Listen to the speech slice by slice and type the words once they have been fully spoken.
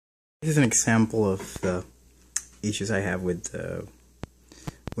This is an example of the issues I have with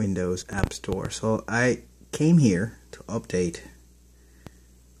Windows App Store. So I came here to update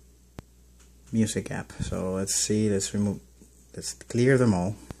music app. So let's see, let's clear them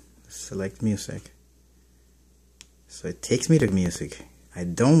all. Let's select music. So it takes me to music. I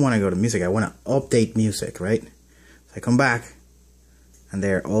don't want to go to music, I want to update music, right? So I come back and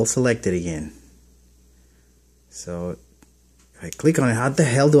they're all selected again. So if I click on it, how the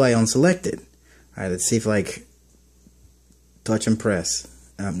hell do I unselect it? Alright, let's see if like touch and press.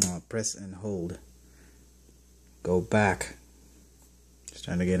 No, press and hold. Go back. Just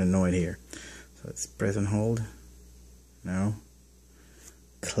trying to get annoyed here. So let's press and hold. No.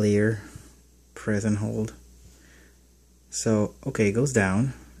 Clear. Press and hold. So, okay, it goes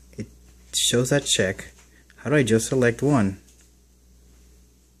down. It shows that check. How do I just select one?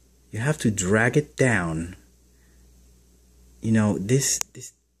 You have to drag it down. You know, this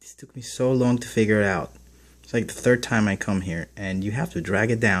took me so long to figure it out. It's like the third time I come here, and you have to drag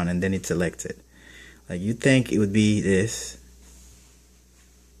it down and then it selects it. Like, you'd think it would be this.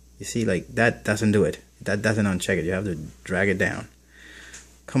 You see, like, that doesn't do it. That doesn't uncheck it. You have to drag it down.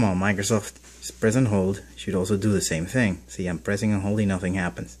 Come on, Microsoft. Just press and hold. Should also do the same thing. See, I'm pressing and holding, nothing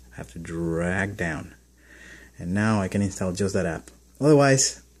happens. I have to drag down. And now I can install just that app.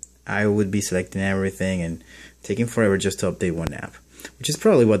 Otherwise, I would be selecting everything and taking forever just to update one app, which is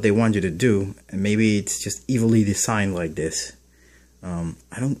probably what they want you to do, and maybe it's just evilly designed like this.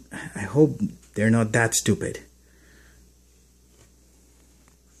 I hope they're not that stupid.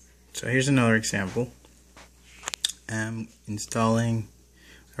 So here's another example. I'm installing,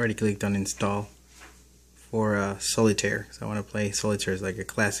 I already clicked on install for Solitaire, so I want to play Solitaire. It's like a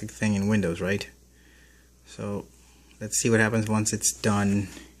classic thing in Windows, right? So let's see what happens once it's done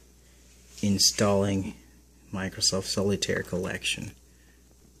installing Microsoft Solitaire collection.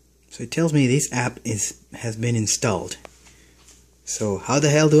 So it tells me this app has been installed. So how the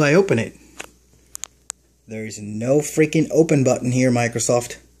hell do I open it? There is no freaking open button here,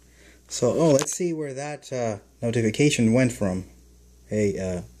 Microsoft. So let's see where that notification went from.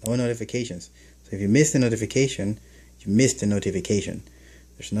 Hey, no notifications. So if you missed the notification, you missed the notification.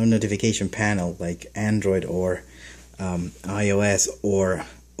 There's no notification panel like Android or iOS or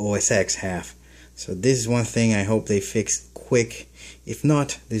MacOSX have. So this is one thing I hope they fix quick. If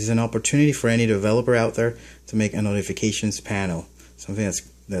not, this is an opportunity for any developer out there to make a notifications panel. Something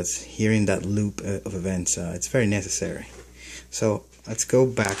that's hearing that loop of events. It's very necessary. So let's go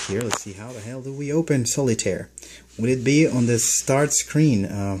back here. Let's see, how the hell do we open Solitaire? Would it be on the start screen?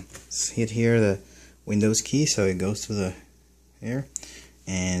 Let's hit here the Windows key, so it goes to the here,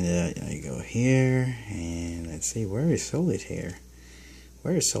 and you go here, and let's see, where is Solitaire?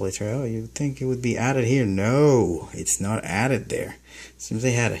 Where is Solitaire? Oh, you'd think it would be added here. No, it's not added there. Seems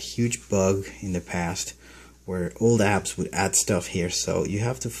they had a huge bug in the past where old apps would add stuff here, so you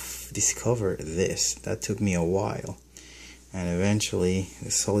have to discover this. That took me a while. And eventually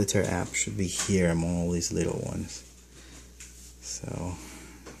the Solitaire app should be here among all these little ones. So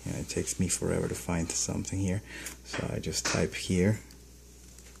yeah, it takes me forever to find something here. So I just type here,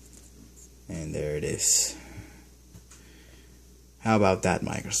 and there it is. How about that,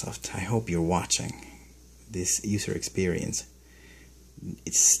 Microsoft? I hope you're watching. This user experience,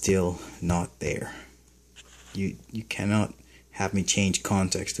 it's still not there. You cannot have me change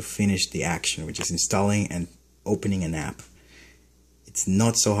context to finish the action, which is installing and opening an app. It's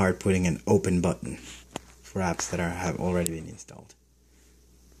not so hard putting an open button for apps that have already been installed.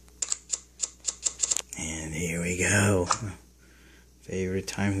 And here we go. Favorite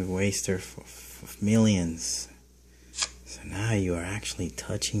time waster of millions. So now you are actually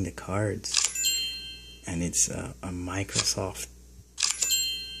touching the cards, and it's a Microsoft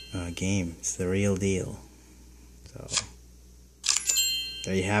game. It's the real deal. So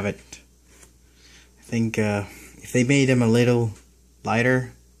there you have it. I think if they made them a little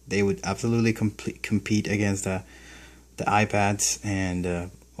lighter, they would absolutely compete against the iPads, and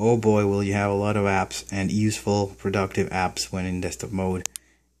oh boy, will you have a lot of apps and useful, productive apps when in desktop mode.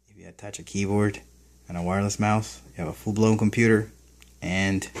 If you attach a keyboard and a wireless mouse, you have a full-blown computer,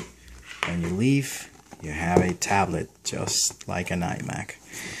 and when you leave, you have a tablet just like an iMac,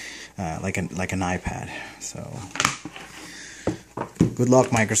 like an iPad. So good luck,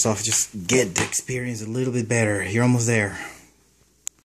 Microsoft. Just get the experience a little bit better. You're almost there.